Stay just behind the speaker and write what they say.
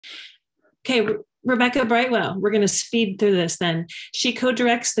Okay, Rebecca Brightwell, we're going to speed through this then. She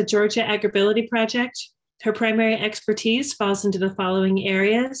co-directs the Georgia AgrAbility project. Her primary expertise falls into the following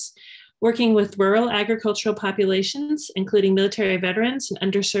areas: working with rural agricultural populations, including military veterans and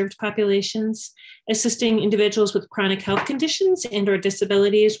underserved populations, assisting individuals with chronic health conditions and/or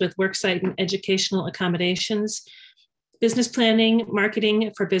disabilities with worksite and educational accommodations, business planning,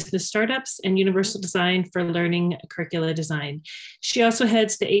 marketing for business startups, and universal design for learning curricula design. She also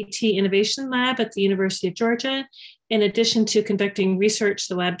heads the AT Innovation Lab at the University of Georgia. In addition to conducting research,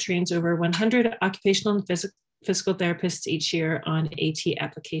 the lab trains over 100 occupational and physical therapists each year on AT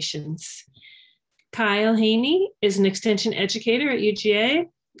applications. Kyle Haney is an extension educator at UGA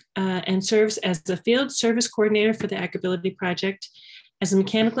and serves as the field service coordinator for the AgrAbility project. As a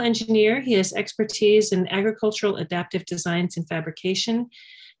mechanical engineer, he has expertise in agricultural adaptive designs and fabrication.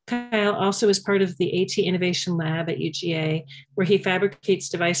 Kyle also is part of the AT Innovation Lab at UGA, where he fabricates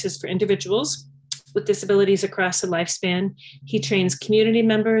devices for individuals with disabilities across the lifespan. He trains community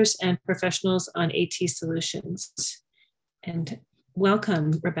members and professionals on AT solutions. And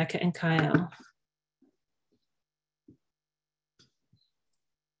welcome, Rebecca and Kyle.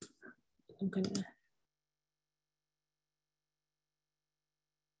 I'm gonna.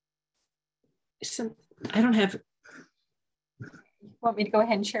 I don't have. Want me to go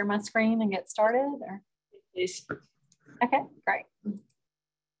ahead and share my screen and get started? Or? Please. Okay, great.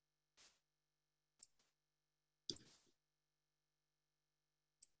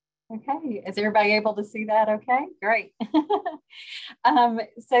 Okay, is everybody able to see that okay? Great.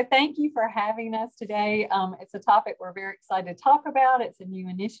 So thank you for having us today. It's a topic we're very excited to talk about. It's a new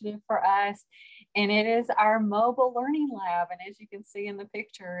initiative for us, and it is our mobile learning lab. And as you can see in the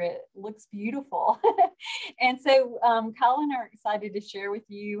picture, it looks beautiful. And so Colin are excited to share with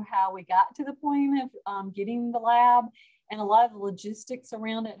you how we got to the point of getting the lab and a lot of the logistics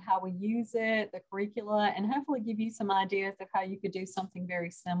around it, how we use it, the curricula, and hopefully give you some ideas of how you could do something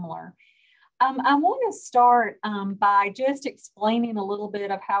very similar. I want to start by just explaining a little bit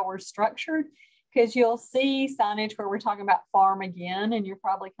of how we're structured, because you'll see signage where we're talking about farm again, and you're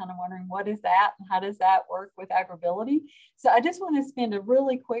probably kind of wondering, what is that and how does that work with AgrAbility? So I just want to spend a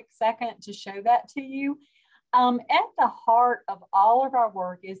really quick second to show that to you. At the heart of all of our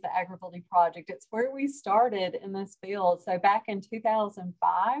work is the AgrAbility project. It's where we started in this field. So back in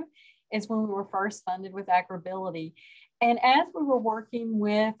 2005 is when we were first funded with AgrAbility. And as we were working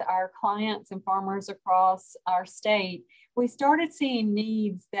with our clients and farmers across our state, we started seeing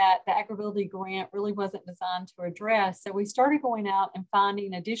needs that the AgrAbility grant really wasn't designed to address. So we started going out and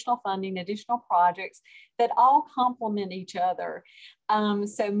finding additional funding, additional projects that all complement each other.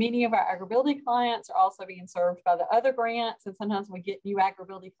 So many of our AgrAbility clients are also being served by the other grants, and sometimes we get new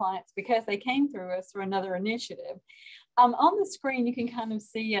AgrAbility clients because they came through us through another initiative. On the screen, you can kind of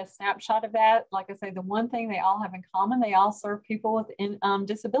see a snapshot of that. Like I say, the one thing they all have in common, they all serve people with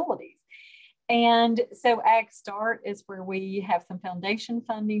disabilities. And so Ag Start is where we have some foundation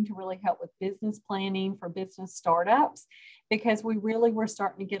funding to really help with business planning for business startups, because we really were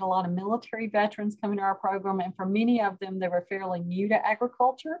starting to get a lot of military veterans coming to our program. And for many of them, they were fairly new to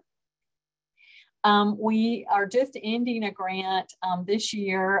agriculture. We are just ending a grant this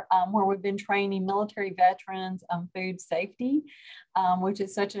year where we've been training military veterans on food safety, which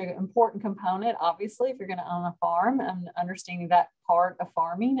is such an important component, obviously, if you're going to own a farm, and understanding that part of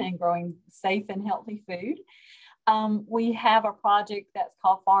farming and growing safe and healthy food. We have a project that's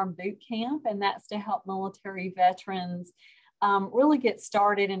called Farm Boot Camp, and that's to help military veterans really get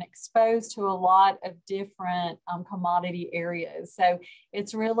started and exposed to a lot of different commodity areas. So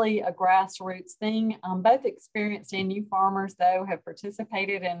it's really a grassroots thing. Both experienced and new farmers, though, have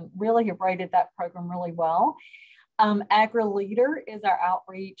participated and really have rated that program really well. AgrAleader is our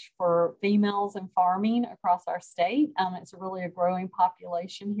outreach for females in farming across our state. It's really a growing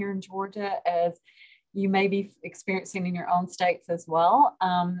population here in Georgia, as you may be experiencing in your own states as well.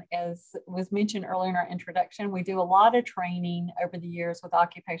 As was mentioned earlier in our introduction, we do a lot of training over the years with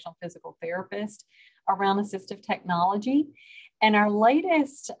occupational physical therapists around assistive technology. And our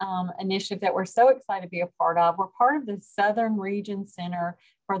latest initiative that we're so excited to be a part of, we're part of the Southern Region Center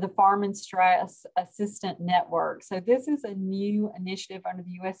for the Farm and Stress Assistant Network. So this is a new initiative under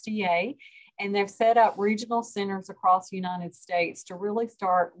the USDA, and they've set up regional centers across the United States to really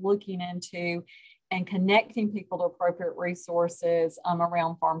start looking into and connecting people to appropriate resources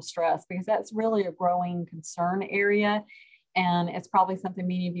around farm stress, because that's really a growing concern area. And it's probably something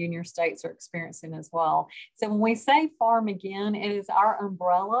many of you in your states are experiencing as well. So when we say farm again, it is our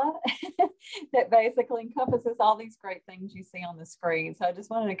umbrella that basically encompasses all these great things you see on the screen. So I just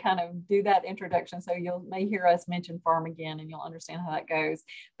wanted to kind of do that introduction. So you may hear us mention farm again and you'll understand how that goes.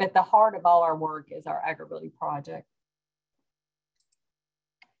 But the heart of all our work is our AgrAbility project.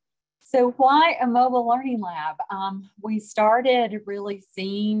 So why a mobile learning lab? We started really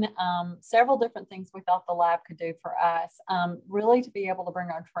seeing several different things we thought the lab could do for us, really to be able to bring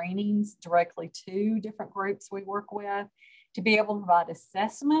our trainings directly to different groups we work with, to be able to provide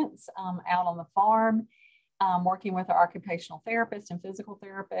assessments out on the farm, working with our occupational therapist and physical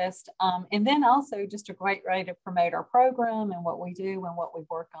therapist, and then also just a great way to promote our program and what we do and what we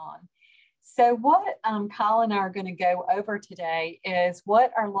work on. So what Kyle and I are going to go over today is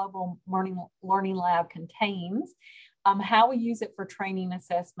what our mobile learning lab contains, how we use it for training,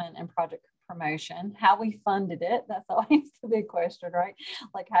 assessment, and project promotion, how we funded it. That's always the big question, right?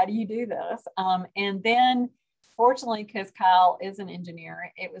 Like, how do you do this? And then, fortunately, because Kyle is an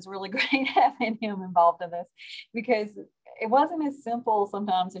engineer, it was really great having him involved in this because it wasn't as simple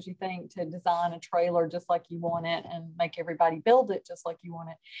sometimes as you think to design a trailer just like you want it and make everybody build it just like you want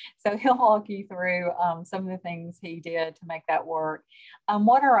it. So he'll walk you through some of the things he did to make that work.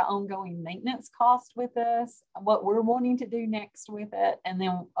 What are our ongoing maintenance costs with this, what we're wanting to do next with it. And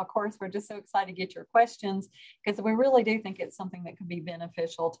then, of course, we're just so excited to get your questions because we really do think it's something that could be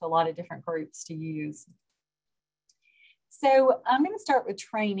beneficial to a lot of different groups to use. So I'm going to start with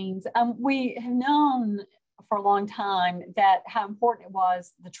trainings. We have known for a long time that how important it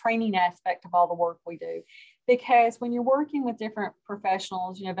was, the training aspect of all the work we do. Because when you're working with different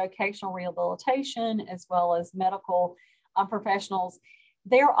professionals, you know, vocational rehabilitation as well as medical professionals,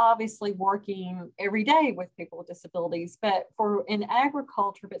 they're obviously working every day with people with disabilities. But for in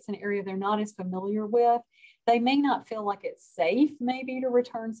agriculture, if it's an area they're not as familiar with, they may not feel like it's safe maybe to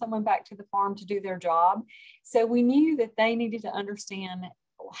return someone back to the farm to do their job. So we knew that they needed to understand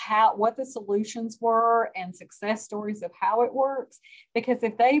what the solutions were and success stories of how it works, because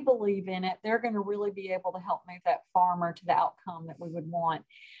if they believe in it, they're going to really be able to help move that farmer to the outcome that we would want.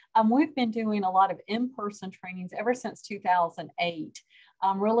 We've been doing a lot of in-person trainings ever since 2008,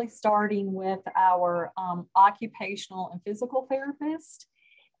 really starting with our occupational and physical therapist,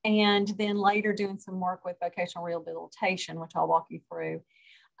 and then later doing some work with vocational rehabilitation, which I'll walk you through.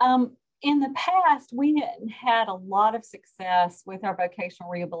 In the past, we hadn't had a lot of success with our vocational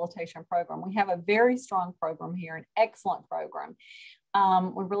rehabilitation program. We have a very strong program here, an excellent program.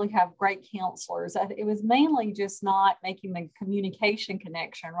 We really have great counselors. It was mainly just not making the communication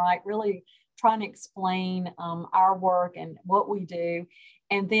connection, right? Really trying to explain our work and what we do,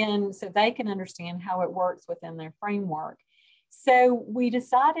 and then so they can understand how it works within their framework. So we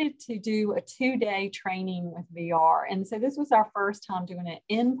decided to do a 2-day training with VR. And so this was our first time doing an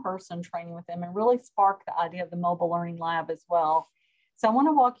in-person training with them and really sparked the idea of the mobile learning lab as well. So I want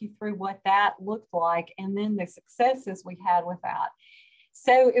to walk you through what that looked like and then the successes we had with that.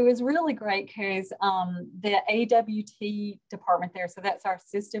 So it was really great because the AWT department there, so that's our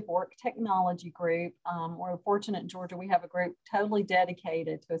assistive work technology group. We're fortunate in Georgia, we have a group totally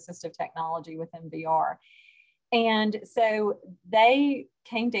dedicated to assistive technology within VR. And so they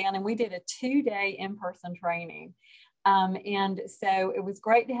came down and we did a 2-day in-person training. And so it was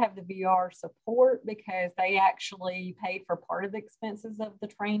great to have the VR support because they actually paid for part of the expenses of the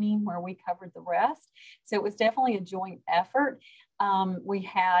training where we covered the rest. So it was definitely a joint effort. We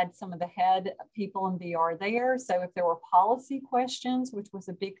had some of the head people in VR there. So if there were policy questions, which was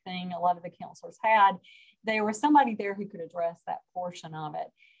a big thing a lot of the counselors had, there was somebody there who could address that portion of it.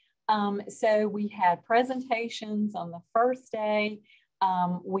 So we had presentations on the first day.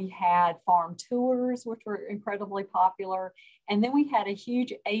 We had farm tours, which were incredibly popular. And then we had a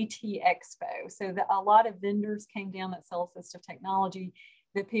huge AT Expo. So a lot of vendors came down that sell assistive technology.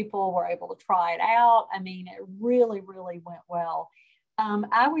 The people were able to try it out. I mean, it really, really went well.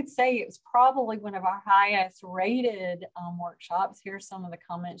 I would say it was probably one of our highest rated workshops. Here's some of the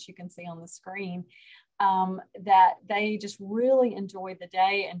comments you can see on the screen. That they just really enjoyed the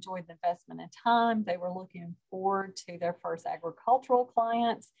day, enjoyed the investment in time. They were looking forward to their first agricultural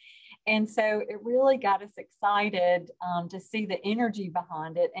clients. And so it really got us excited to see the energy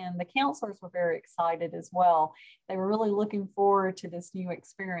behind it. And the counselors were very excited as well. They were really looking forward to this new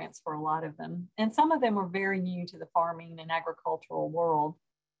experience for a lot of them. And some of them were very new to the farming and agricultural world.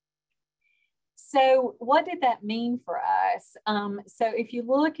 So what did that mean for us? So if you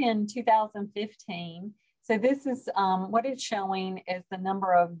look in 2015, so this is what it's showing is the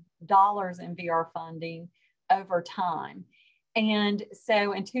number of dollars in VR funding over time. And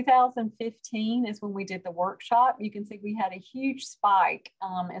so in 2015 is when we did the workshop. You can see we had a huge spike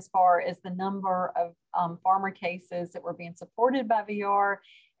as far as the number of farmer cases that were being supported by VR,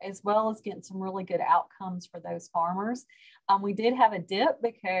 as well as getting some really good outcomes for those farmers. We did have a dip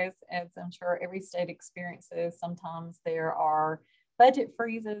because, as I'm sure every state experiences, sometimes there are budget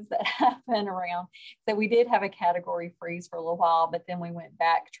freezes that happen around. So we did have a category freeze for a little while, but then we went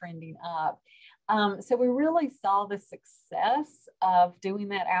back trending up. So we really saw the success of doing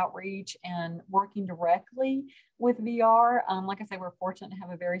that outreach and working directly with VR. Like I say, we're fortunate to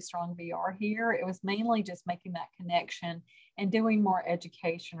have a very strong VR here. It was mainly just making that connection and doing more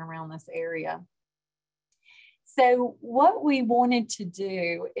education around this area. So what we wanted to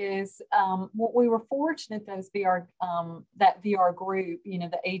do is, what we were fortunate those VR, that VR group, you know,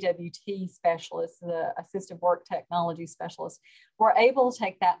 the AWT specialists, the assistive work technology specialists, were able to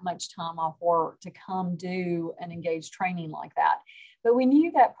take that much time off work to come do an engaged training like that. But we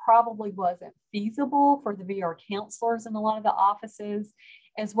knew that probably wasn't feasible for the VR counselors in a lot of the offices,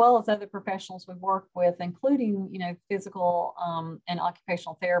 as well as other professionals we work with, including, you know, physical and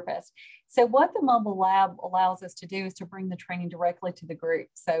occupational therapists. So what the mobile lab allows us to do is to bring the training directly to the group.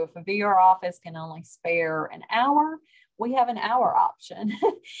 So if a VR office can only spare an hour, we have an hour option.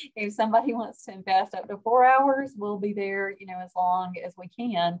 If somebody wants to invest up to 4 hours, we'll be there, you know, as long as we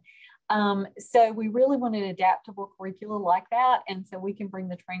can. So we really want an adaptable curricula like that. And so we can bring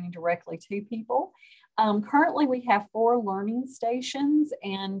the training directly to people. Currently, we have 4 learning stations,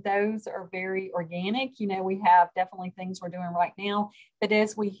 and those are very organic. You know, we have definitely things we're doing right now, but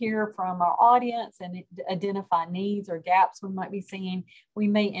as we hear from our audience and identify needs or gaps we might be seeing, we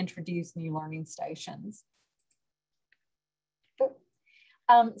may introduce new learning stations.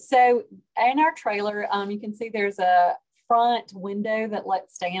 So in our trailer, you can see there's a front window that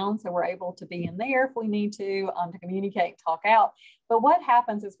lets down, so we're able to be in there if we need to communicate, talk out. But what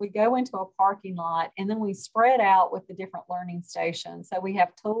happens is we go into a parking lot and then we spread out with the different learning stations. So we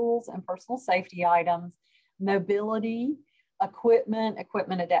have tools and personal safety items, mobility, equipment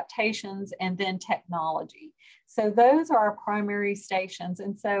adaptations, and then technology. So those are our primary stations.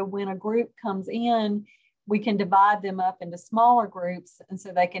 And so when a group comes in, we can divide them up into smaller groups, and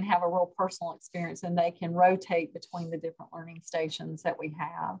so they can have a real personal experience and they can rotate between the different learning stations that we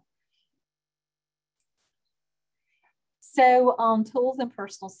have. So tools and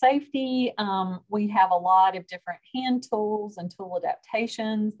personal safety, we have a lot of different hand tools and tool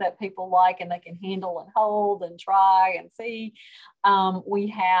adaptations that people like and they can handle and hold and try and see. We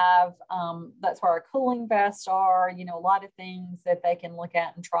have, that's where our cooling vests are, you know, a lot of things that they can look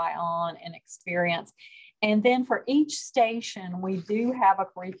at and try on and experience. And then for each station, we do have a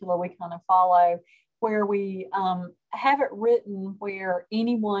curricula we kind of follow where we have it written where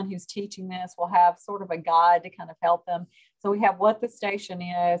anyone who's teaching this will have sort of a guide to kind of help them. So we have what the station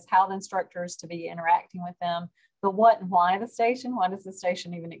is, how the instructor is to be interacting with them, the what and why of the station, why does the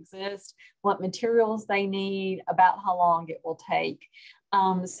station even exist, what materials they need, about how long it will take.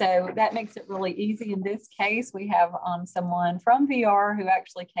 So that makes it really easy. In this case, we have someone from VR who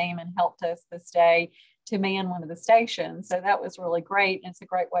actually came and helped us this day to man one of the stations. So that was really great. And it's a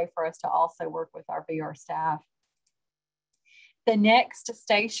great way for us to also work with our VR staff. The next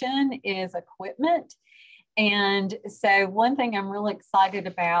station is equipment. And so one thing I'm really excited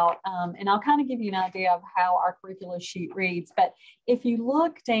about, and I'll kind of give you an idea of how our curricula sheet reads, but if you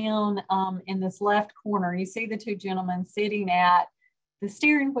look down in this left corner, you see the 2 gentlemen sitting at the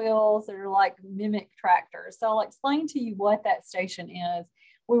steering wheels that are like mimic tractors. So I'll explain to you what that station is.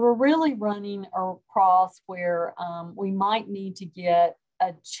 We were really running across where we might need to get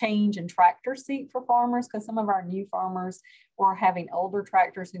a change in tractor seat for farmers, because some of our new farmers were having older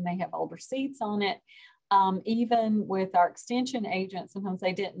tractors who may have older seats on it. Even with our extension agents, sometimes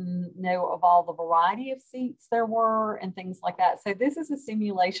they didn't know of all the variety of seats there were and things like that. So this is a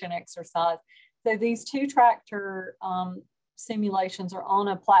simulation exercise. So these 2 tractor simulations are on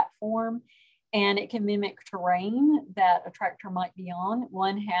a platform, and it can mimic terrain that a tractor might be on.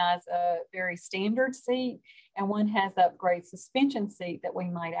 One has a very standard seat, and one has the upgrade suspension seat that we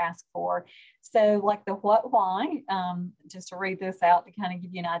might ask for. So like the what, why, just to read this out to kind of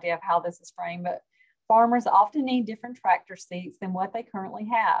give you an idea of how this is framed, but farmers often need different tractor seats than what they currently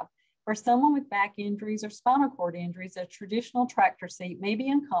have. For someone with back injuries or spinal cord injuries, a traditional tractor seat may be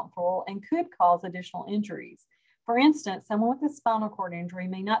uncomfortable and could cause additional injuries. For instance, someone with a spinal cord injury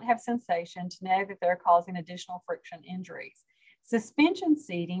may not have sensation to know that they're causing additional friction injuries. Suspension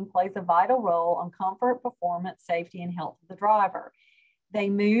seating plays a vital role on comfort, performance, safety, and health of the driver. They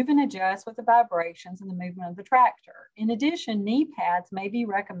move and adjust with the vibrations and the movement of the tractor. In addition, knee pads may be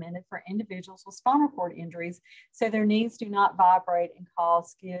recommended for individuals with spinal cord injuries so their knees do not vibrate and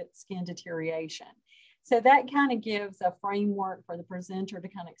cause skin deterioration. So that kind of gives a framework for the presenter to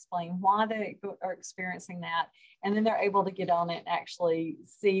kind of explain why they are experiencing that. And then they're able to get on it and actually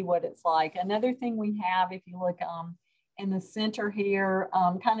see what it's like. Another thing we have, if you look in the center here,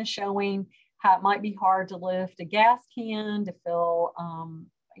 kind of showing how it might be hard to lift a gas can to fill,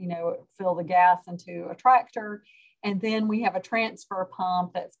 fill the gas into a tractor. And then we have a transfer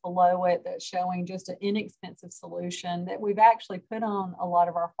pump that's below it that's showing just an inexpensive solution that we've actually put on a lot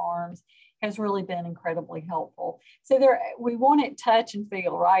of our farms, has really been incredibly helpful. So we want it touch and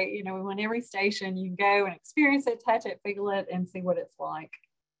feel, right? We want every station you go and experience it, touch it, feel it, and see what it's like.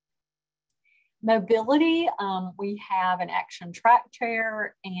 Mobility, we have an action track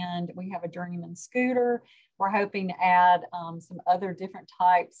chair and we have a journeyman scooter. We're hoping to add some other different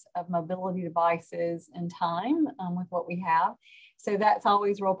types of mobility devices in time with what we have. So that's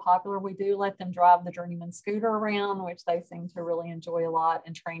always real popular. We do let them drive the journeyman scooter around, which they seem to really enjoy a lot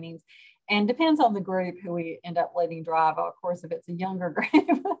in trainings. And depends on the group who we end up letting drive. Of course, if it's a younger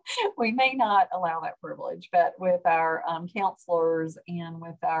group, we may not allow that privilege, but with our counselors and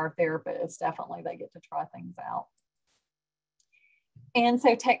with our therapists, definitely they get to try things out. And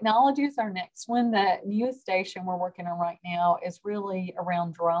so technology is our next one. The newest station we're working on right now is really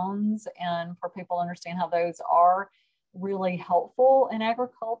around drones, and for people to understand how those are really helpful in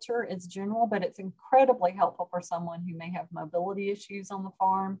agriculture. It's general, but it's incredibly helpful for someone who may have mobility issues on the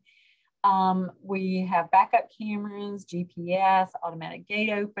farm. We have backup cameras, GPS, automatic gate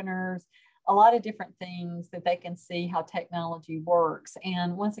openers, a lot of different things that they can see how technology works.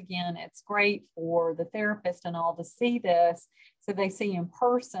 And once again, it's great for the therapist and all to see this so they see in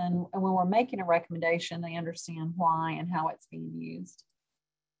person. And when we're making a recommendation, they understand why and how it's being used.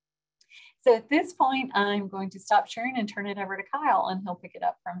 So at this point, I'm going to stop sharing and turn it over to Kyle, and he'll pick it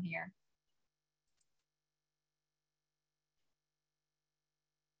up from here.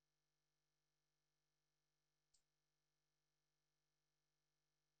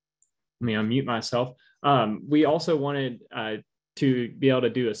 Let me unmute myself. We also wanted to be able to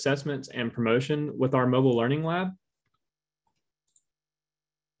do assessments and promotion with our mobile learning lab.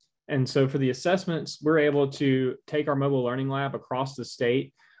 And so for the assessments, we're able to take our mobile learning lab across the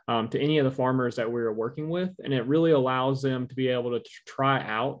state to any of the farmers that we're working with. And it really allows them to be able to try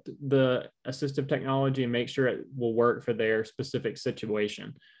out the assistive technology and make sure it will work for their specific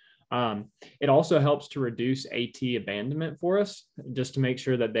situation. It also helps to reduce AT abandonment for us, just to make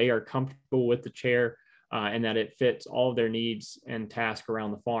sure that they are comfortable with the chair and that it fits all of their needs and tasks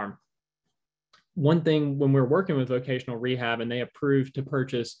around the farm. One thing, when we're working with vocational rehab and they approve to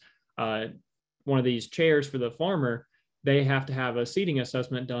purchase one of these chairs for the farmer, they have to have a seating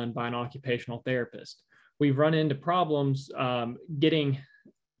assessment done by an occupational therapist. We've run into problems during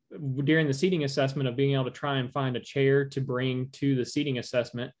the seating assessment of being able to try and find a chair to bring to the seating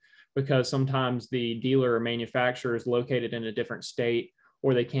assessment, because sometimes the dealer or manufacturer is located in a different state,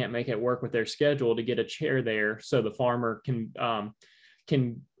 or they can't make it work with their schedule to get a chair there so the farmer can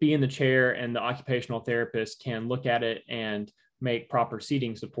be in the chair and the occupational therapist can look at it and make proper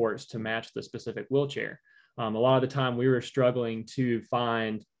seating supports to match the specific wheelchair. A lot of the time we were struggling to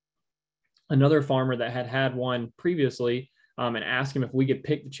find another farmer that had one previously and ask him if we could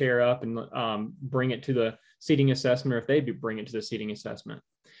pick the chair up and bring it to the seating assessment, or if they'd bring it to the seating assessment.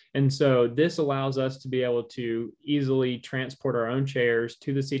 And so this allows us to be able to easily transport our own chairs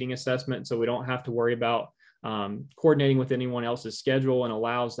to the seating assessment, so we don't have to worry about coordinating with anyone else's schedule, and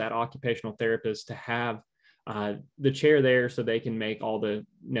allows that occupational therapist to have the chair there so they can make all the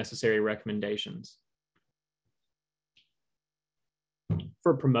necessary recommendations.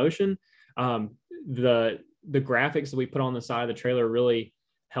 For promotion, the graphics that we put on the side of the trailer really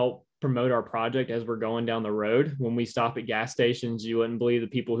help promote our project as we're going down the road. When we stop at gas stations, you wouldn't believe the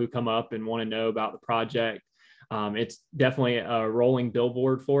people who come up and want to know about the project. It's definitely a rolling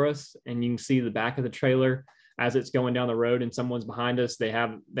billboard for us, and you can see the back of the trailer as it's going down the road, and someone's behind us. They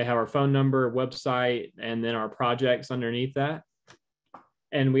have our phone number, website, and then our projects underneath that.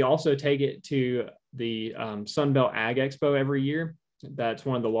 And we also take it to the Sunbelt Ag Expo every year. That's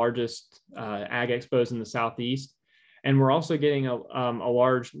one of the largest ag expos in the Southeast. And we're also getting a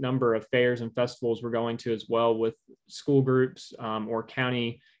large number of fairs and festivals we're going to as well, with school groups or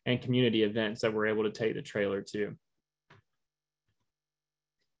county and community events that we're able to take the trailer to.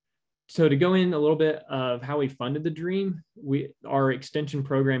 So to go in a little bit of how we funded the dream, our extension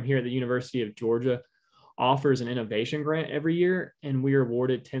program here at the University of Georgia offers an innovation grant every year, and we are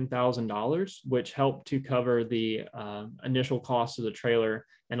awarded $10,000, which helped to cover the initial cost of the trailer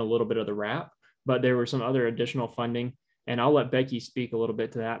and a little bit of the wrap. But there were some other additional funding, and I'll let Becky speak a little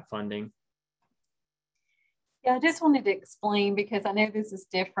bit to that funding. Yeah, I just wanted to explain, because I know this is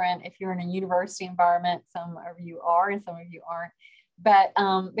different if you're in a university environment. Some of you are and some of you aren't. But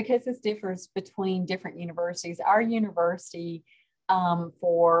because this differs between different universities, our university,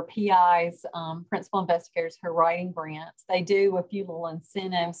 for PIs, principal investigators who are writing grants, they do a few little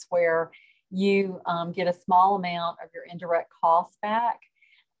incentives where you get a small amount of your indirect costs back.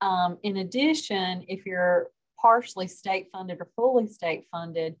 In addition, if you're partially state funded or fully state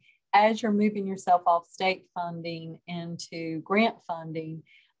funded, as you're moving yourself off state funding into grant funding,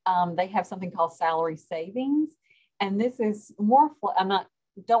 they have something called salary savings. And this is more,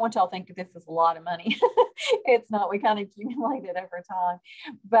 don't want y'all to think that this is a lot of money. It's not, we kind of accumulate it over time.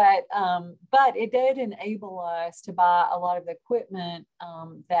 But it did enable us to buy a lot of the equipment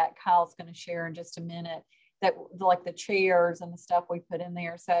that Kyle's going to share in just a minute, that like the chairs and the stuff we put in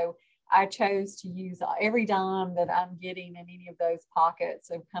there. So I chose to use every dime that I'm getting in any of those pockets.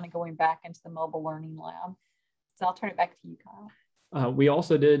 So kind of going back into the mobile learning lab. So I'll turn it back to you, Kyle. We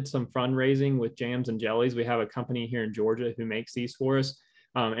also did some fundraising with jams and jellies. We have a company here in Georgia who makes these for us.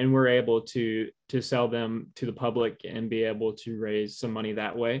 And we're able to sell them to the public and be able to raise some money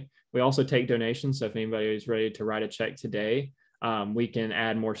that way. We also take donations. So if anybody is ready to write a check today, we can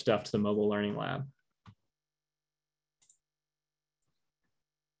add more stuff to the mobile learning lab.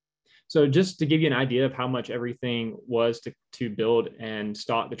 So just to give you an idea of how much everything was to build and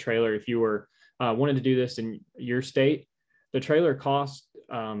stock the trailer, if you were wanted to do this in your state, the trailer cost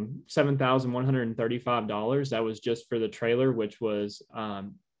 $7,135. That was just for the trailer, which was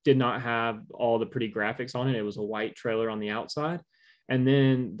did not have all the pretty graphics on it. It was a white trailer on the outside. And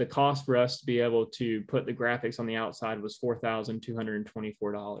then the cost for us to be able to put the graphics on the outside was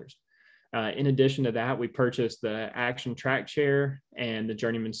 $4,224. In addition to that, we purchased the Action Track Chair and the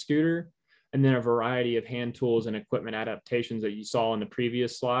Journeyman Scooter, and then a variety of hand tools and equipment adaptations that you saw in the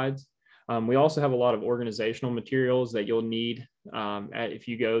previous slides. We also have a lot of organizational materials that you'll need if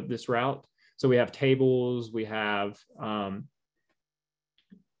you go this route. So we have tables, we have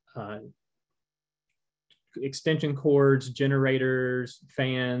extension cords, generators,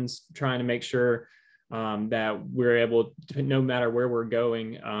 fans, trying to make sure that we're able to, no matter where we're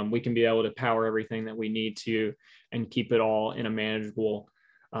going, we can be able to power everything that we need to and keep it all in a manageable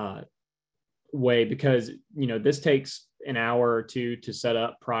way, because this takes an hour or two to set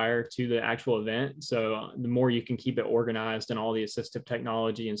up prior to the actual event. So the more you can keep it organized and all the assistive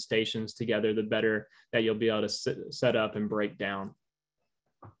technology and stations together, the better that you'll be able to set up and break down.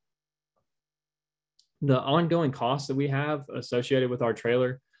 The ongoing costs that we have associated with our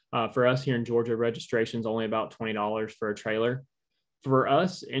trailer, for us here in Georgia, registration is only about $20 for a trailer. For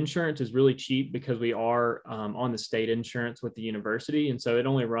us, insurance is really cheap because we are on the state insurance with the university. And so it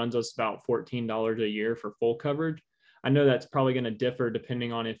only runs us about $14 a year for full coverage. I know that's probably going to differ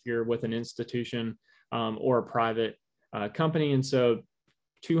depending on if you're with an institution or a private company. And so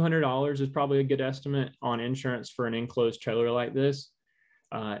 $200 is probably a good estimate on insurance for an enclosed trailer like this.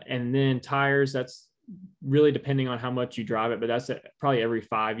 And then tires, that's really depending on how much you drive it, but that's probably every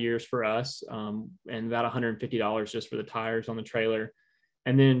 5 years for us, and about $150 just for the tires on the trailer.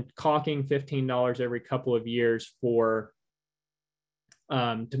 And then caulking, $15 every couple of years for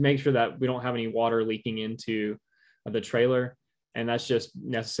to make sure that we don't have any water leaking into the trailer. And that's just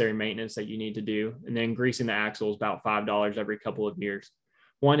necessary maintenance that you need to do. And then greasing the axles, about $5 every couple of years.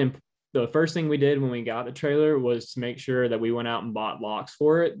 The first thing we did when we got the trailer was to make sure that we went out and bought locks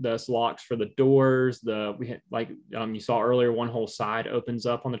for it. Thus locks for the doors. We had, like you saw earlier, one whole side opens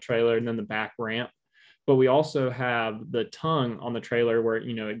up on the trailer, and then the back ramp. But we also have the tongue on the trailer where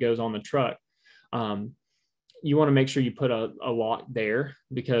it goes on the truck. You want to make sure you put a lock there,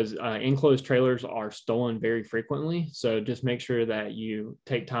 because enclosed trailers are stolen very frequently. So just make sure that you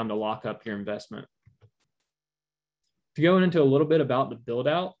take time to lock up your investment. To go into a little bit about the build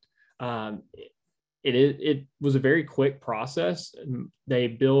out, it was a very quick process. They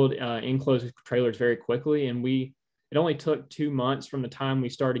build enclosed trailers very quickly, and it only took 2 months from the time we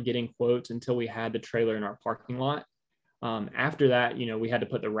started getting quotes until we had the trailer in our parking lot. After that, we had to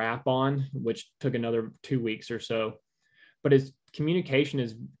put the wrap on, which took another 2 weeks or so. But communication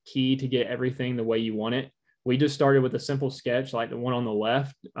is key to get everything the way you want it. We just started with a simple sketch like the one on the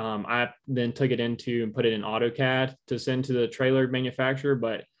left. I then took it into and put it in AutoCAD to send to the trailer manufacturer,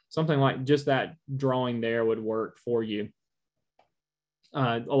 but something like just that drawing there would work for you.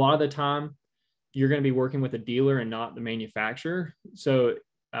 A lot of the time, you're going to be working with a dealer and not the manufacturer. So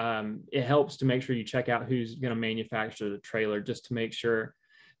it helps to make sure you check out who's going to manufacture the trailer, just to make sure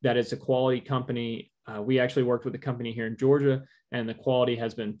that it's a quality company. We actually worked with a company here in Georgia, and the quality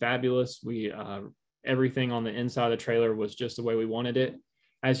has been fabulous. Everything on the inside of the trailer was just the way we wanted it.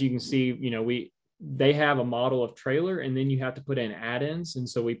 As you can see, they have a model of trailer, and then you have to put in add-ins. And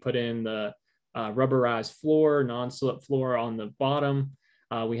so we put in the rubberized floor, non-slip floor on the bottom.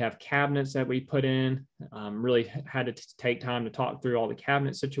 We have cabinets that we put in. Really had to take time to talk through all the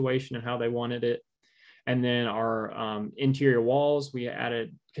cabinet situation and how they wanted it. And then our interior walls, we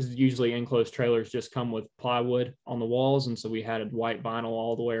added, because usually enclosed trailers just come with plywood on the walls. And so we had white vinyl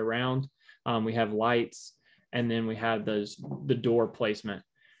all the way around. We have lights, and then we have the door placement.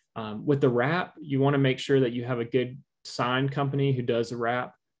 With the wrap, you want to make sure that you have a good sign company who does the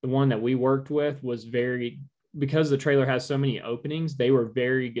wrap. The one that we worked with was because the trailer has so many openings, they were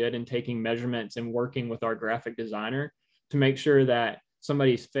very good in taking measurements and working with our graphic designer to make sure that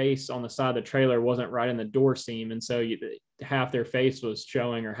somebody's face on the side of the trailer wasn't right in the door seam. And so half their face was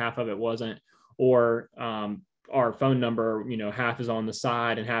showing or half of it wasn't, or our phone number, half is on the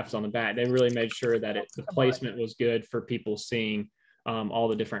side and half is on the back. They really made sure that the placement was good for people seeing all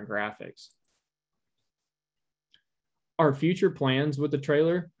the different graphics. Our future plans with the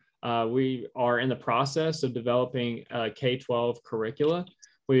trailer, we are in the process of developing K-12 curricula.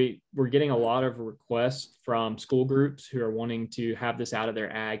 We're getting a lot of requests from school groups who are wanting to have this out of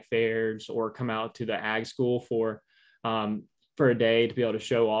their ag fairs or come out to the ag school for a day to be able to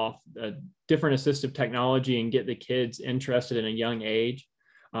show off different assistive technology and get the kids interested in a young age,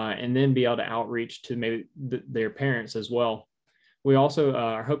 and then be able to outreach to maybe their parents as well. We also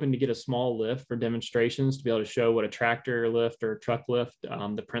are hoping to get a small lift for demonstrations to be able to show what a tractor lift or truck lift,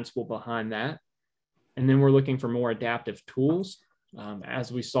 the principle behind that. And then we're looking for more adaptive tools.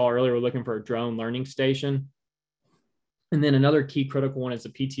 As we saw earlier, we're looking for a drone learning station. And then another key critical one is the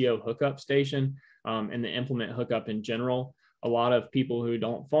PTO hookup station, and the implement hookup in general. A lot of people who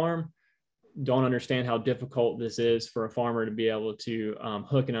don't farm don't understand how difficult this is for a farmer to be able to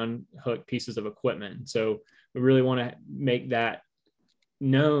hook and unhook pieces of equipment. So we really want to make that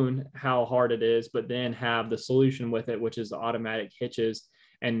known how hard it is, but then have the solution with it, which is the automatic hitches.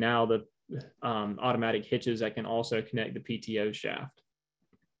 And now the automatic hitches that can also connect the PTO shaft.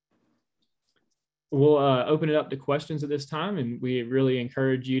 We'll open it up to questions at this time, and we really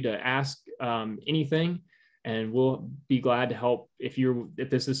encourage you to ask anything, and we'll be glad to help. If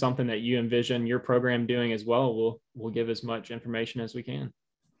this is something that you envision your program doing as well, we'll give as much information as we can.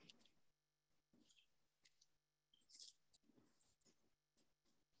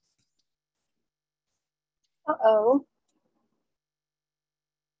 Uh-oh.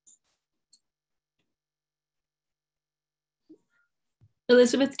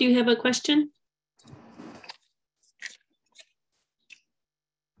 Elizabeth, do you have a question?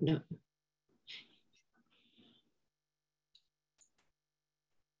 No.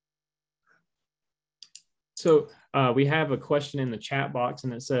 So we have a question in the chat box,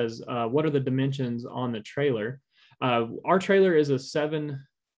 and it says, what are the dimensions on the trailer? Our trailer is a 7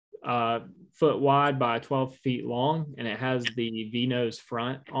 foot wide by 12 feet long, and it has the V-nose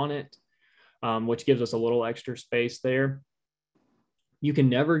front on it, which gives us a little extra space there. You can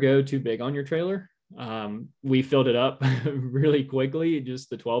never go too big on your trailer. We filled it up really quickly, just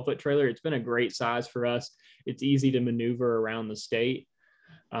the 12-foot trailer. It's been a great size for us. It's easy to maneuver around the state,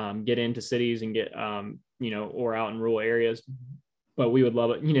 get into cities and get, or out in rural areas. But we would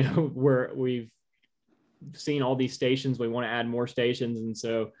love it. We've seen all these stations. We want to add more stations. And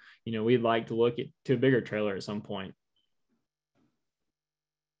so, we'd like to look to a bigger trailer at some point.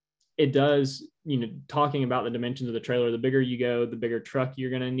 It does, talking about the dimensions of the trailer, the bigger you go, the bigger truck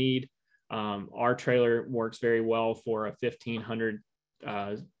you're going to need. Our trailer works very well for a 1500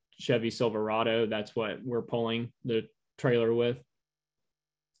 Chevy Silverado. That's what we're pulling the trailer with.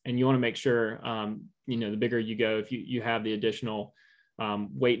 And you want to make sure, the bigger you go, if you have the additional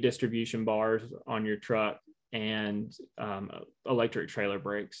weight distribution bars on your truck and electric trailer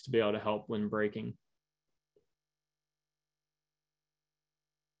brakes to be able to help when braking.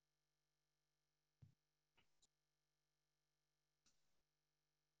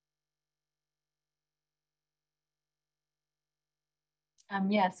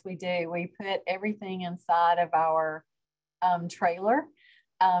 Yes, we do. We put everything inside of our trailer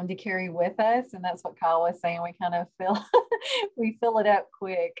to carry with us. And that's what Kyle was saying. We kind of we fill it up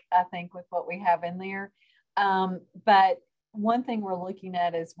quick, I think, with what we have in there. But one thing we're looking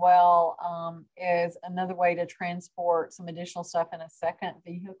at as well is another way to transport some additional stuff in a second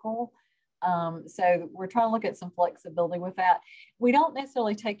vehicle. So we're trying to look at some flexibility with that. We don't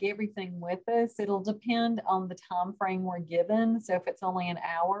necessarily take everything with us. It'll depend on the time frame we're given. So if it's only an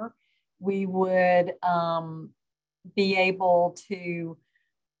hour, we would be able to,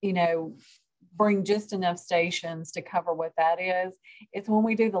 bring just enough stations to cover what that is. It's when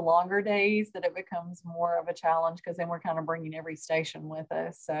we do the longer days that it becomes more of a challenge, because then we're kind of bringing every station with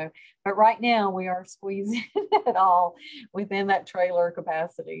us. So, but right now we are squeezing it all within that trailer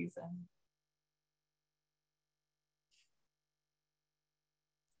capacity. So.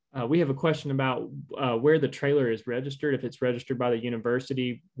 We have a question about where the trailer is registered. If it's registered by the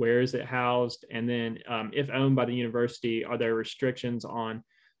university, where is it housed? And then if owned by the university, are there restrictions on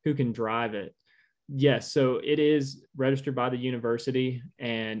who can drive it? Yes, so it is registered by the university,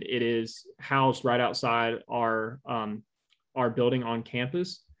 and it is housed right outside our building on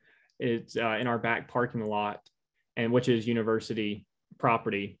campus. It's in our back parking lot, and which is university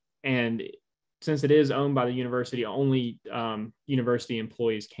property. And since it is owned by the university, only university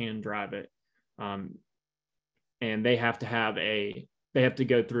employees can drive it, and they have to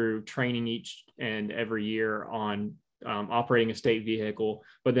go through training each and every year on operating a state vehicle,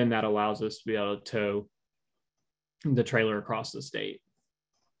 but then that allows us to be able to tow the trailer across the state.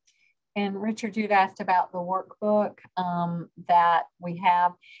 And Richard, you'd asked about the workbook that we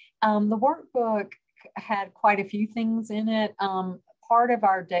have. The workbook had quite a few things in it. Part of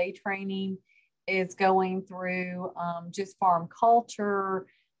our day training is going through just farm culture,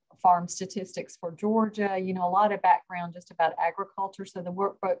 farm statistics for Georgia, a lot of background just about agriculture. So the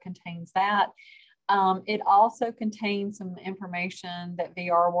workbook contains that. It also contains some information that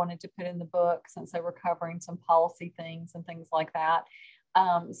VR wanted to put in the book, since they were covering some policy things and things like that.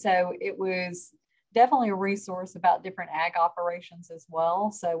 So it was definitely a resource about different ag operations as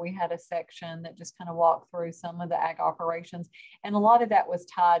well. So we had a section that just kind of walked through some of the ag operations. And a lot of that was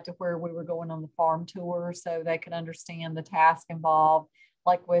tied to where we were going on the farm tour, so they could understand the task involved.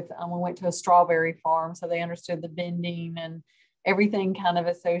 Like with, we went to a strawberry farm, so they understood the bending and everything kind of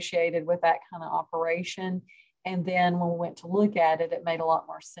associated with that kind of operation. And then when we went to look at it, it made a lot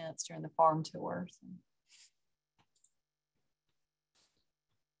more sense during the farm tours.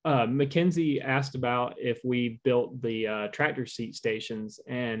 Mackenzie asked about if we built the tractor seat stations,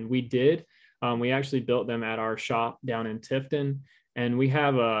 and we did. We actually built them at our shop down in Tifton, and we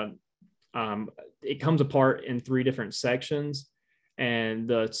have it comes apart in 3 different sections, and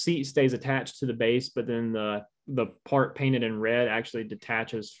the seat stays attached to the base, but then the part painted in red actually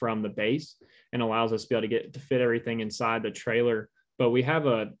detaches from the base and allows us to be able to fit everything inside the trailer. But we have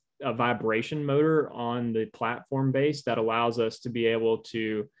a vibration motor on the platform base that allows us to be able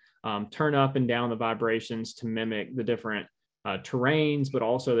to turn up and down the vibrations to mimic the different terrains, but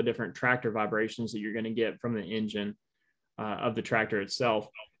also the different tractor vibrations that you're going to get from the engine of the tractor itself.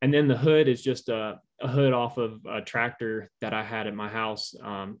 And then the hood is just a hood off of a tractor that I had at my house.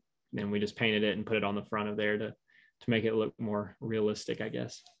 And we just painted it and put it on the front of there to make it look more realistic, I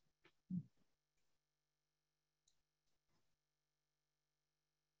guess.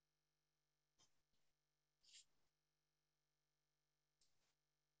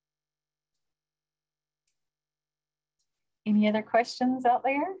 Any other questions out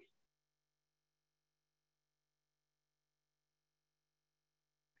there?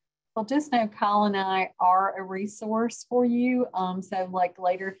 Well, just know Kyle and I are a resource for you. So like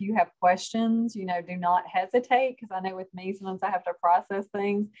later, if you have questions, do not hesitate, because I know with me, sometimes I have to process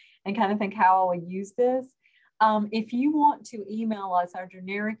things and kind of think how I will use this. If you want to email us, our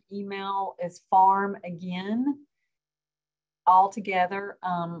generic email is farmagain, all together,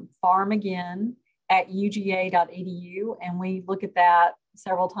 farmagain@uga.edu. And we look at that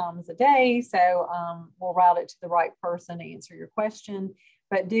several times a day. So we'll route it to the right person to answer your question.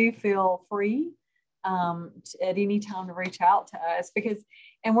 But do feel free at any time to reach out to us,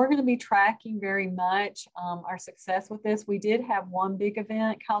 and we're going to be tracking very much our success with this. We did have one big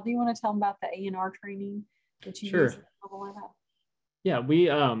event. Kyle, do you want to tell them about the A&R training that you used? Sure. Yeah, we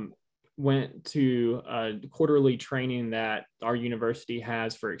went to a quarterly training that our university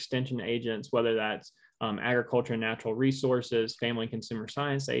has for extension agents, whether that's agriculture and natural resources, family and consumer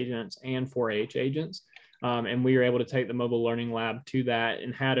science agents, and 4-H agents. And we were able to take the mobile learning lab to that,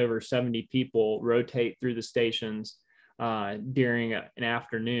 and had over 70 people rotate through the stations during an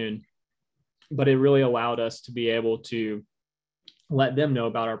afternoon. But it really allowed us to be able to let them know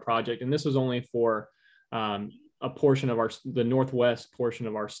about our project. And this was only for a portion of the northwest portion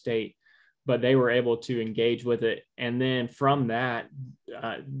of our state, but they were able to engage with it. And then from that,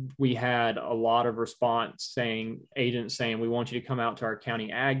 we had a lot of response agents saying, we want you to come out to our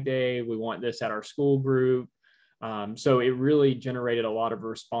county ag day. We want this at our school group. So it really generated a lot of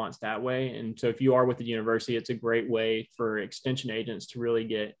response that way. And so if you are with the university, it's a great way for extension agents to really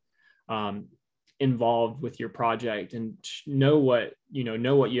get involved with your project and know what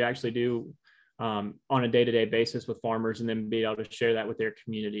you actually do on a day-to-day basis with farmers, and then be able to share that with their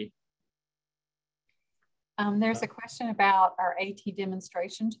community. There's a question about our AT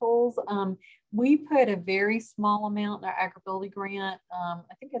demonstration tools. We put a very small amount in our AgrAbility grant.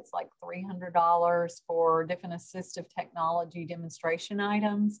 I think it's like $300 for different assistive technology demonstration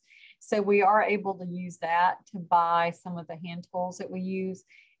items. So we are able to use that to buy some of the hand tools that we use.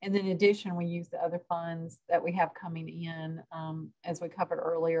 And then in addition, we use the other funds that we have coming in, as we covered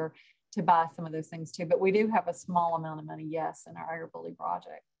earlier, to buy some of those things too. But we do have a small amount of money, yes, in our AgrAbility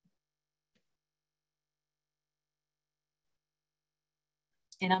project.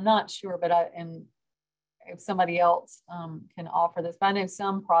 And I'm not sure, but if somebody else can offer this, but I know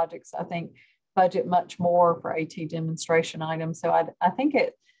some projects, I think, budget much more for AT demonstration items. So I think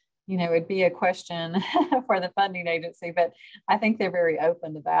it'd be a question for the funding agency, but I think they're very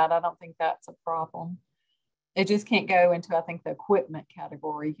open to that. I don't think that's a problem. It just can't go into, I think, the equipment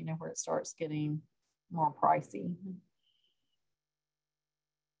category, where it starts getting more pricey.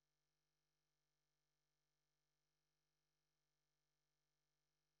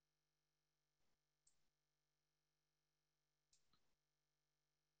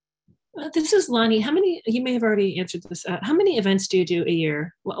 This is Lonnie. How many, you may have already answered this, how many events do you do a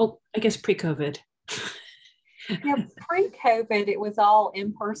year? Well, I guess pre-COVID. Pre-COVID, it was all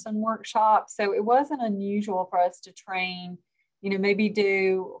in-person workshops. So it wasn't unusual for us to train, maybe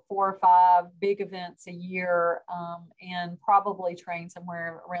do 4 or 5 big events a year, and probably train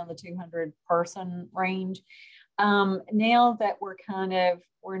somewhere around the 200 person range. Now that we're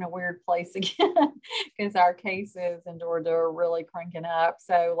in a weird place again, because our cases in Georgia are really cranking up.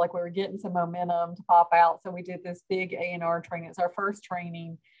 So like we were getting some momentum to pop out. So we did this big A&R training. It's our first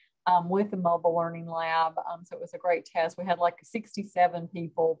training with the mobile learning lab. So it was a great test. We had like 67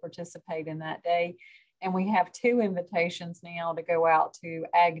 people participate in that day. And we have 2 invitations now to go out to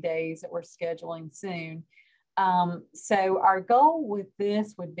Ag Days that we're scheduling soon. So our goal with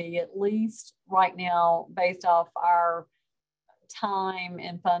this would be, at least right now, based off our time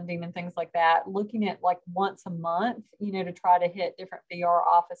and funding and things like that, looking at like once a month, to try to hit different VR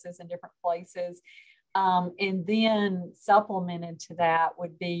offices in different places. And then supplemented to that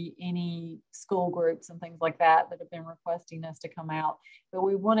would be any school groups and things like that have been requesting us to come out. But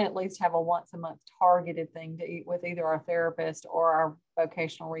we want to at least have a once a month targeted thing to eat with either our therapist or our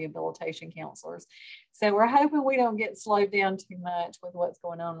vocational rehabilitation counselors. So we're hoping we don't get slowed down too much with what's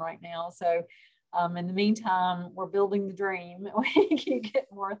going on right now. So in the meantime, we're building the dream. We keep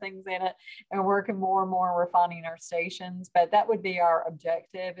getting more things in it and working more and more, refining our stations. But that would be our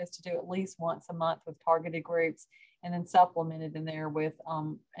objective, is to do at least once a month with targeted groups, and then supplemented in there with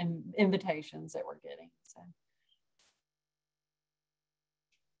invitations that we're getting. So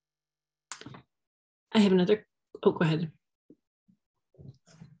I have another. Oh, go ahead.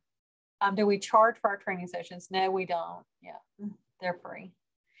 Do we charge for our training sessions? No, we don't. Yeah, they're free.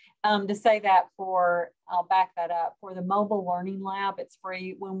 To say that I'll back that up. For the mobile learning lab, it's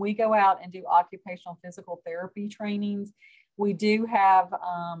free. When we go out and do occupational physical therapy trainings, we do have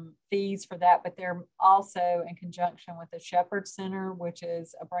fees for that, but they're also in conjunction with the Shepherd Center, which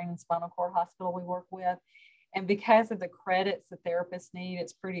is a brain and spinal cord hospital we work with. And because of the credits the therapists need,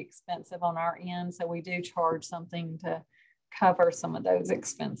 it's pretty expensive on our end. So we do charge something to cover some of those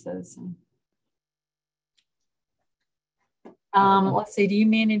expenses. Let's see, do you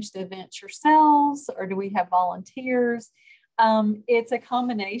manage the events yourselves, or do we have volunteers? It's a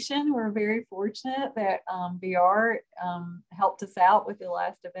combination. We're very fortunate that VR helped us out with the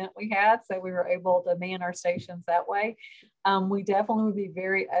last event we had, so we were able to man our stations that way. We definitely would be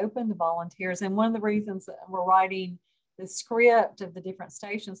very open to volunteers, and one of the reasons that we're writing the script of the different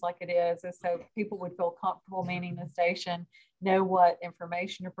stations like it is so people would feel comfortable manning the station, know what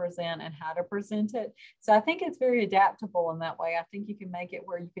information to present and how to present it. So I think it's very adaptable in that way. I think you can make it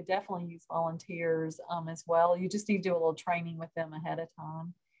where you could definitely use volunteers as well. You just need to do a little training with them ahead of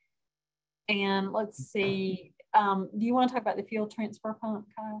time. And let's see, do you want to talk about the fuel transfer pump,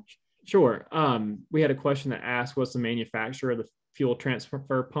 Kyle? Sure. We had a question that asked, what's the manufacturer of the fuel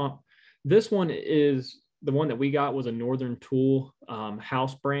transfer pump? This one is the one that we got was a Northern Tool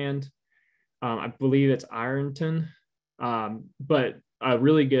house brand. I believe it's Ironton, but a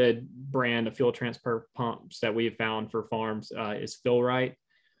really good brand of fuel transfer pumps that we have found for farms is Fill-Rite.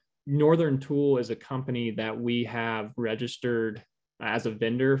 Northern Tool is a company that we have registered as a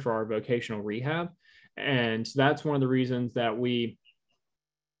vendor for our vocational rehab. And that's one of the reasons that we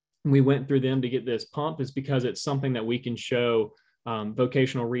we went through them to get this pump is because it's something that we can show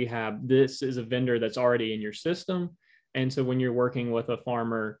vocational rehab. This is a vendor that's already in your system. And so when you're working with a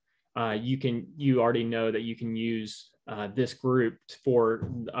farmer, you already know that you can use this group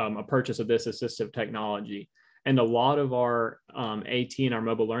for a purchase of this assistive technology. And a lot of our AT in our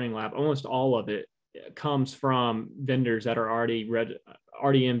mobile learning lab, almost all of it comes from vendors that are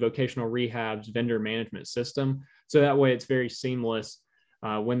already in vocational rehab's vendor management system. So that way it's very seamless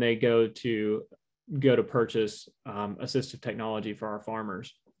when they go to purchase assistive technology for our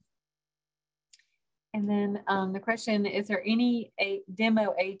farmers. And then the question, is there any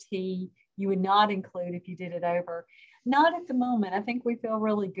demo AT you would not include if you did it over? Not at the moment. I think we feel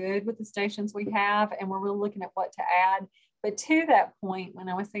really good with the stations we have, and we're really looking at what to add. But to that point, when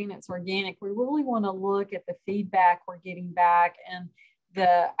I was saying it's organic, we really want to look at the feedback we're getting back and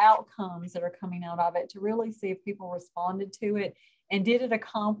the outcomes that are coming out of it to really see if people responded to it and did it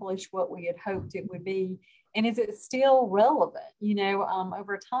accomplish what we had hoped it would be. And is it still relevant? You know,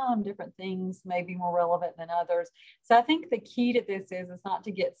 over time, different things may be more relevant than others. So I think the key to this is not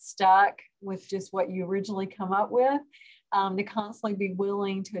to get stuck with just what you originally come up with, to constantly be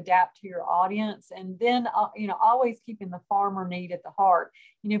willing to adapt to your audience. And then, you know, always keeping the farmer need at the heart.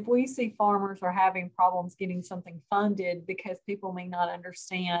 You know, if we see farmers are having problems getting something funded because people may not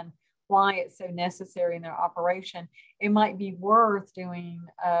understand why it's so necessary in their operation, it might be worth doing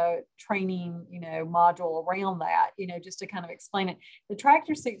a training, you know, module around that, you know, just to kind of explain it. The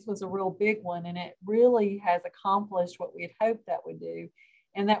tractor seats was a real big one, and it really has accomplished what we had hoped that would do.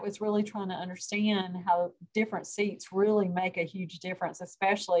 And that was really trying to understand how different seats really make a huge difference,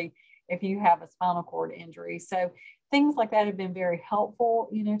 especially if you have a spinal cord injury. So things like that have been very helpful,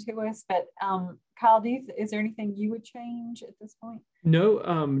 you know, to us. But Kyle, is there anything you would change at this point?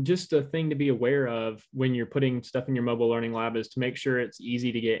 No, just a thing to be aware of when you're putting stuff in your mobile learning lab is to make sure it's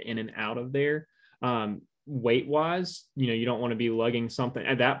easy to get in and out of there. Weight wise, you know, you don't want to be lugging something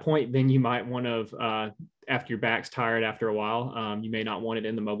at that point. Then you might want to, after your back's tired after a while, you may not want it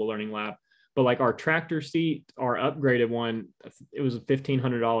in the mobile learning lab. But like our tractor seat, our upgraded one, it was a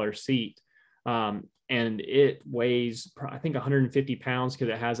 $1,500 seat. And it weighs, I think, 150 pounds because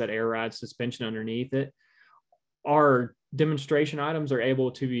it has that air ride suspension underneath it. Our demonstration items are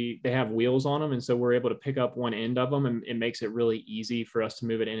able to they have wheels on them. And so we're able to pick up one end of them, and it makes it really easy for us to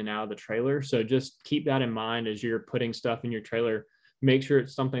move it in and out of the trailer. So just keep that in mind as you're putting stuff in your trailer. Make sure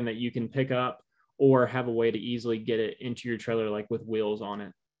it's something that you can pick up or have a way to easily get it into your trailer, like with wheels on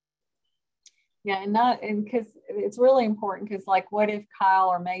it. Yeah, and because it's really important, because like, what if Kyle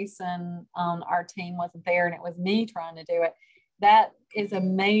or Mason on our team wasn't there and it was me trying to do it? That is a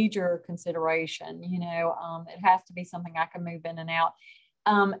major consideration. You know, it has to be something I can move in and out.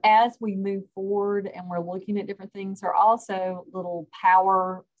 As we move forward and we're looking at different things, there are also little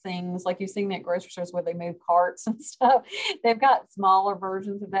power things like you've seen at grocery stores where they move carts and stuff. They've got smaller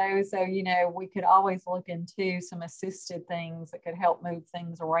versions of those. So, you know, we could always look into some assisted things that could help move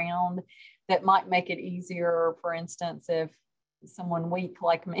things around that might make it easier. For instance, if someone weak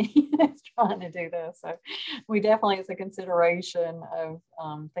like me is trying to do this. So we definitely, it's a consideration of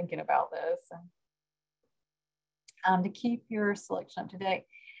thinking about this. To keep your selection up to date.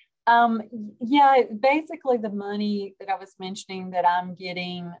 Yeah, basically the money that I was mentioning that I'm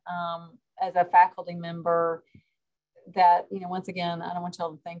getting as a faculty member, that, you know, once again, I don't want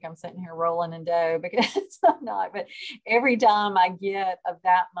y'all to think I'm sitting here rolling in dough, because I'm not, but every dime I get of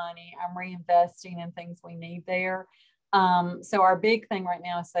that money, I'm reinvesting in things we need there. So our big thing right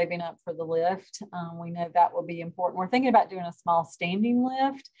now is saving up for the lift. We know that will be important. We're thinking about doing a small standing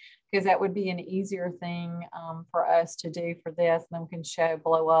lift, because that would be an easier thing for us to do for this. And then we can show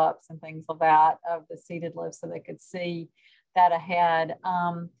blow ups and things like that of the seated lift so they could see that ahead.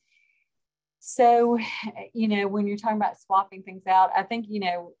 So, you know, when you're talking about swapping things out, I think, you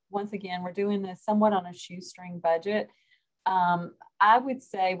know, once again, we're doing this somewhat on a shoestring budget. I would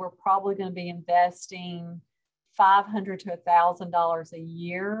say we're probably going to be investing $500 to $1,000 a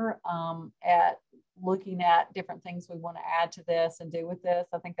year at looking at different things we want to add to this and do with this.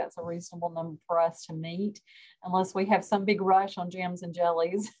 I think that's a reasonable number for us to meet, unless we have some big rush on jams and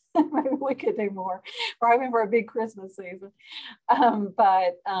jellies. Maybe we could do more. We're hoping for a big Christmas season.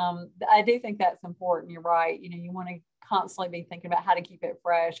 But I do think that's important. You're right. You know, you want to constantly be thinking about how to keep it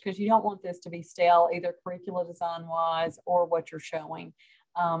fresh, because you don't want this to be stale, either curricula design wise or what you're showing.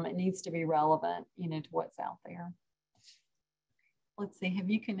 It needs to be relevant, you know, to what's out there. Let's see, have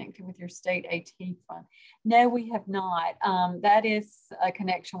you connected with your state AT fund? No, we have not. That is a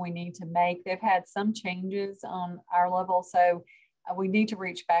connection we need to make. They've had some changes on our level. So we need to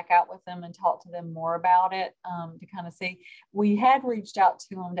reach back out with them and talk to them more about it, to kind of see. We had reached out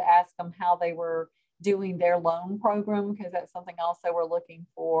to them to ask them how they were doing their loan program, because that's something else that we're looking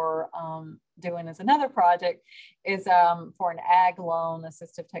for doing as another project, is for an ag loan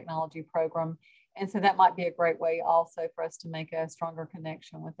assistive technology program. And so that might be a great way also for us to make a stronger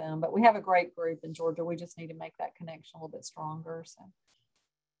connection with them. But we have a great group in Georgia. We just need to make that connection a little bit stronger. So.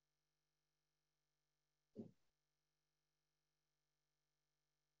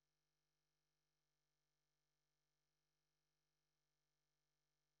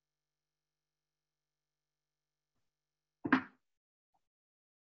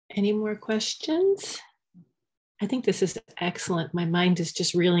 Any more questions? I think this is excellent. My mind is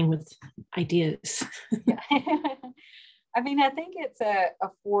just reeling with ideas. Yeah. I mean, I think it's a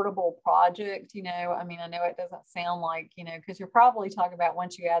affordable project, you know. I mean, I know it doesn't sound like, you know, because you're probably talking about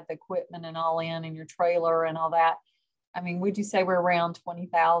once you add the equipment and all in and your trailer and all that. I mean, would you say we're around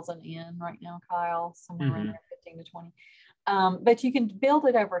 20,000 in right now, Kyle? Somewhere around there, 15 to 20. But you can build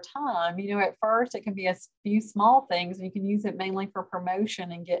it over time. You know, at first it can be a few small things, and you can use it mainly for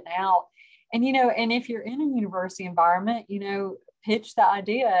promotion and getting out. And, you know, and if you're in a university environment, you know, pitch the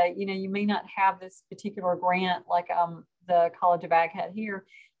idea. You know, you may not have this particular grant like the College of Ag had here,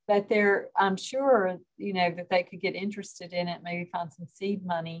 but I'm sure, you know, that they could get interested in it, maybe find some seed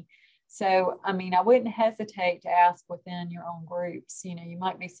money. So, I mean, I wouldn't hesitate to ask within your own groups. You know, you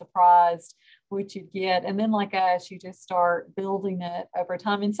might be surprised what you'd get. And then like us, you just start building it over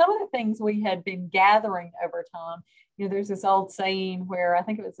time. And some of the things we had been gathering over time, you know, there's this old saying where I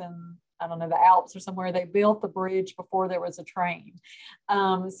think it was in, I don't know, the Alps or somewhere, they built the bridge before there was a train.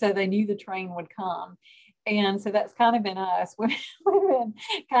 So they knew the train would come. And so that's kind of been us. We've been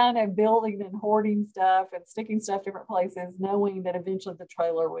kind of building and hoarding stuff and sticking stuff different places, knowing that eventually the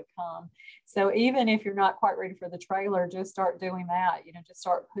trailer would come. So even if you're not quite ready for the trailer, just start doing that. You know, just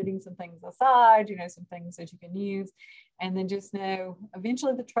start putting some things aside, you know, some things that you can use, and then just know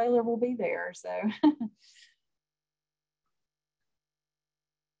eventually the trailer will be there. So.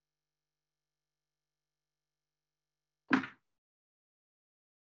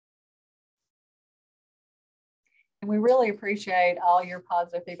 And we really appreciate all your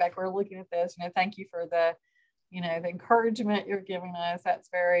positive feedback. We're looking at this, you know, thank you for the, you know, the encouragement you're giving us. That's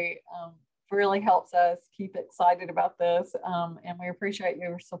very, really helps us keep excited about this. And we appreciate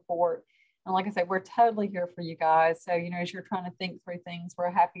your support. And like I said, we're totally here for you guys. So, you know, as you're trying to think through things, we're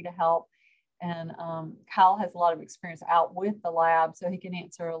happy to help. And Kyle has a lot of experience out with the lab, so he can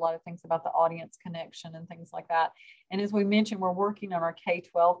answer a lot of things about the audience connection and things like that. And as we mentioned, we're working on our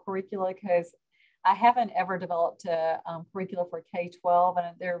K-12 curricula, because I haven't ever developed a curricula for K-12,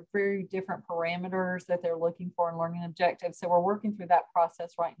 and there are very different parameters that they're looking for in learning objectives. So we're working through that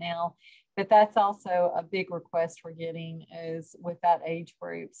process right now. But that's also a big request we're getting, is with that age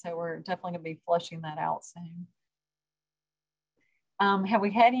group. So we're definitely going to be fleshing that out soon. Have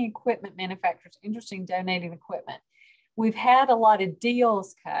we had any equipment manufacturers interested in donating equipment? We've had a lot of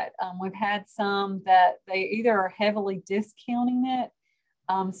deals cut. We've had some that they either are heavily discounting it.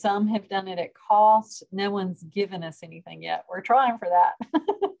 Some have done it at cost. No one's given us anything yet. We're trying for that.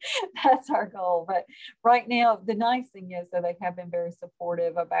 That's our goal. But right now, the nice thing is that they have been very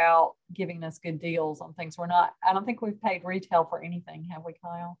supportive about giving us good deals on things. I don't think we've paid retail for anything, have we,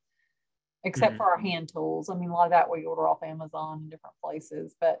 Kyle? Except for our hand tools. I mean, a lot of that we order off Amazon and different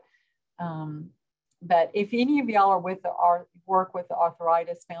places. But if any of y'all are work with the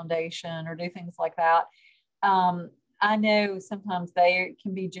Arthritis Foundation or do things like that, I know sometimes they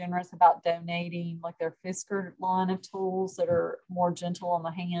can be generous about donating like their Fisker line of tools that are more gentle on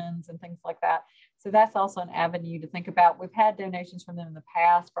the hands and things like that. So that's also an avenue to think about. We've had donations from them in the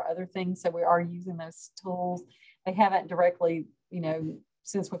past for other things, so we are using those tools. They haven't directly, you know,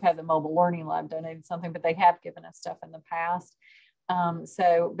 since we've had the mobile learning lab, donated something, but they have given us stuff in the past.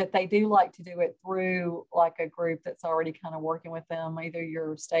 But they do like to do it through like a group that's already kind of working with them, either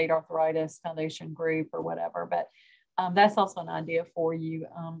your state arthritis foundation group or whatever. But that's also an idea for you.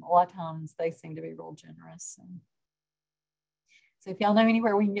 A lot of times they seem to be real generous. So if y'all know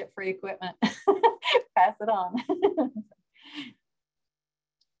anywhere we can get free equipment, pass it on.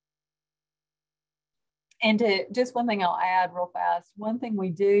 And just one thing I'll add real fast, one thing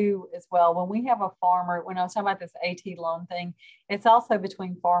we do as well, when we have a farmer, when I was talking about this AT loan thing, it's also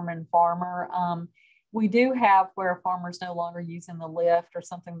between farmer and farmer. We do have where a farmer's no longer using the lift or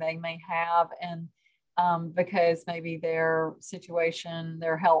something they may have, and because maybe their situation,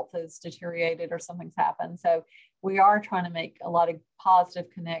 their health has deteriorated or something's happened. So we are trying to make a lot of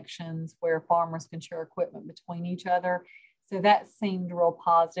positive connections where farmers can share equipment between each other. So that seemed real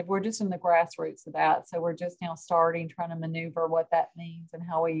positive. We're just in the grassroots of that. So we're just now starting, trying to maneuver what that means and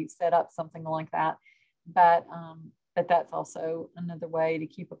how we set up something like that. But that's also another way to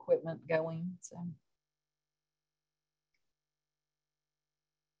keep equipment going. So.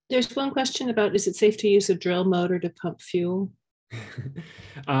 There's one question about, is it safe to use a drill motor to pump fuel?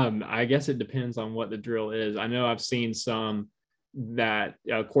 I guess it depends on what the drill is. I know I've seen some that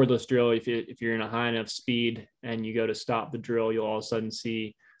cordless drill, if you're in a high enough speed and you go to stop the drill, you'll all of a sudden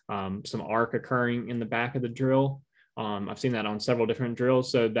see some arc occurring in the back of the drill. I've seen that on several different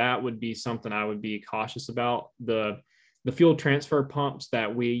drills. So that would be something I would be cautious about. The fuel transfer pumps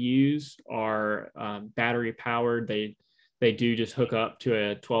that we use are battery powered. They do just hook up to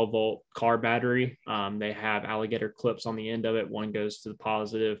a 12-volt car battery. They have alligator clips on the end of it. One goes to the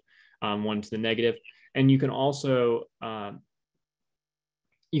positive, one to the negative. And you can also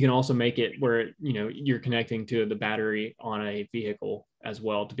make it where you're connecting to the battery on a vehicle as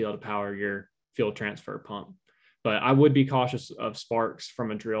well to be able to power your fuel transfer pump. But I would be cautious of sparks from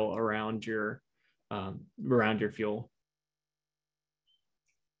a drill around your fuel.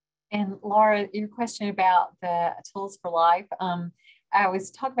 And Laura, your question about the Tools for Life, I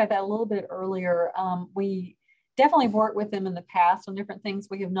was talking about that a little bit earlier. We definitely worked with them in the past on different things.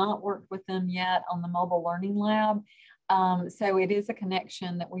 We have not worked with them yet on the mobile learning lab. So it is a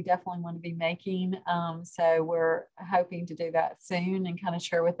connection that we definitely want to be making. So we're hoping to do that soon and kind of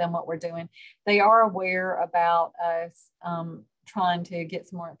share with them what we're doing. They are aware about us trying to get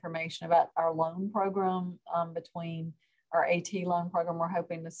some more information about our loan program between our AT loan program we're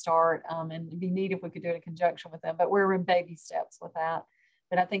hoping to start, and it'd be neat if we could do it in conjunction with them, but we're in baby steps with that.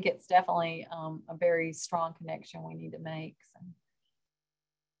 But I think it's definitely a very strong connection we need to make. So.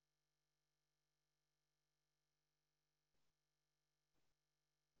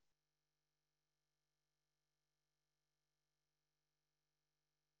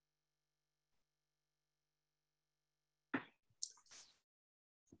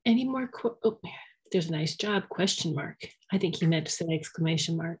 Any more? Oh, there's a nice job, question mark. I think he meant to say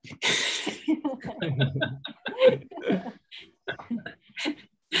exclamation mark.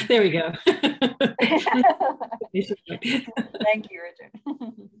 There we go. Thank you, Richard.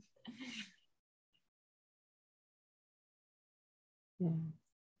 Yeah.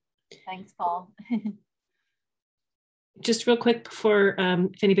 Thanks, Paul. Just real quick before,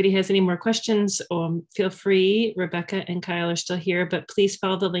 if anybody has any more questions, feel free. Rebecca and Kyle are still here, but please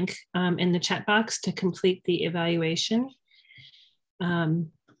follow the link in the chat box to complete the evaluation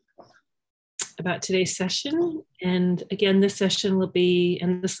about today's session. And again, this session will be,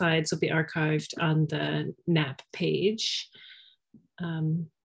 and the slides will be archived on the NAP page.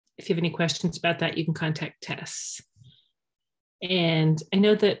 If you have any questions about that, you can contact Tess. And I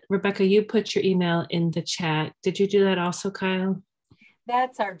know that, Rebecca, you put your email in the chat. Did you do that also, Kyle?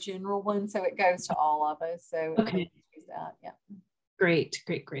 That's our general one, so it goes to all of us. So okay, use that. Yeah. Great.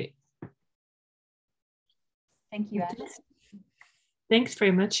 Thank you, Thanks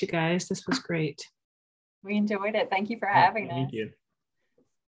very much, you guys. This was great. We enjoyed it. Thank you for having us. Thank you.